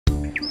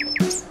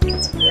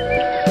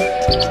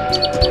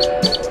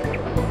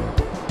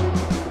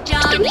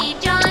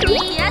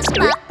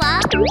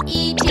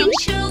Eating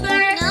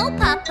sugar? No,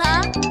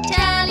 Papa.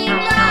 Telling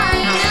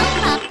lies? No,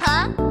 Papa.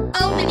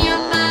 Open your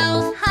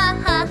mouth, ha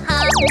ha ha.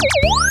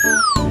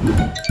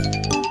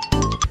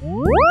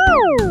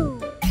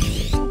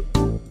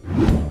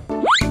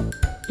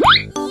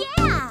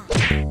 Yeah!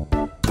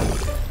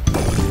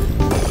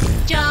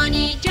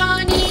 Johny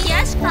Johny,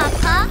 yes,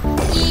 Papa.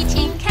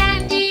 Eating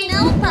candy?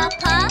 No,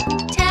 Papa.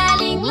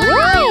 Telling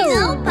lies?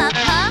 No,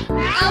 Papa.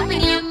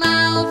 Open your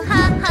mouth,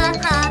 ha ha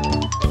ha.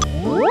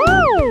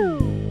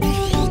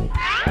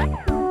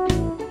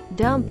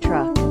 Dump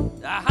truck.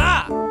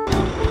 Aha!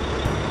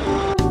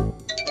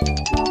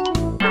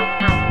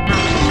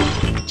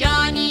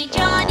 Johny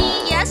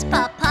Johny, yes,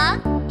 Papa.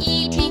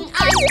 Eating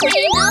ice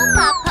cream? No,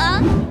 Papa.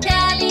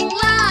 Telling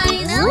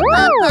lies? No,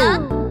 Papa.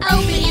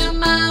 Open your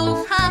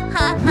mouth, ha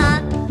ha ha.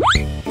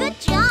 Good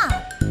job.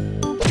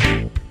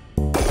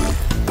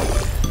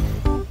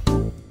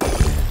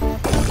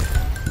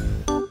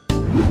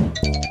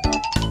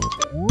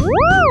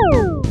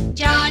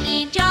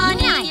 Johny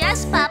Johny,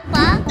 yes,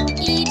 Papa.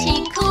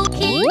 Eating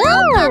cookie? No,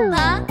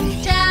 Papa.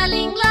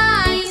 Telling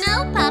lies? No,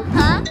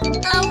 Papa.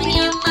 Open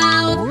your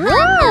mouth,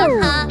 ha ha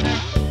ha.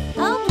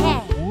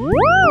 Okay.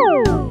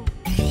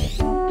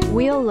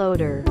 Wheel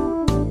loader.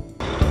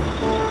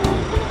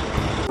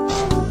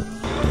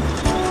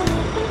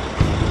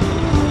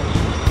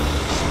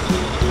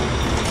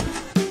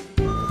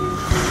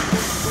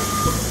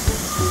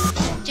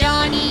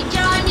 Johny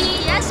Johny,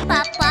 yes,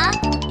 Papa.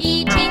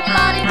 Eating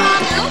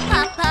lollipop? No,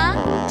 Papa.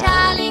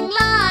 Telling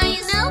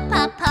lies? No,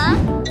 Papa.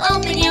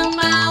 Open your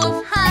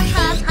mouth, ha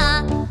ha ha.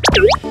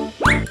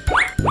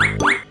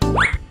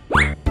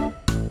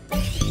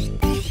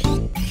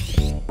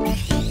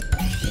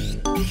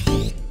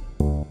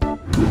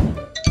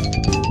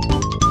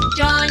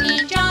 Johny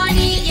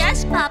Johny,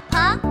 yes,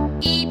 Papa.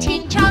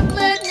 Eating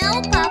chocolate?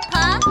 No,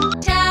 Papa.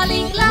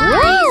 Telling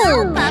lies?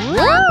 No,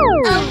 Papa.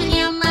 Open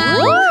your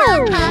mouth,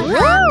 ha ha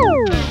ha.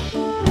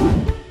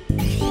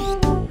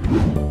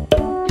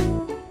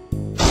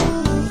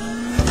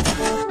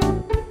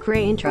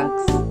 Crane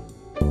trucks.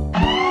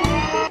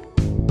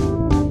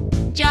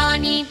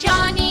 Johny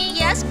Johny,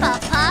 yes,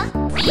 Papa.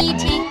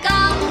 Eating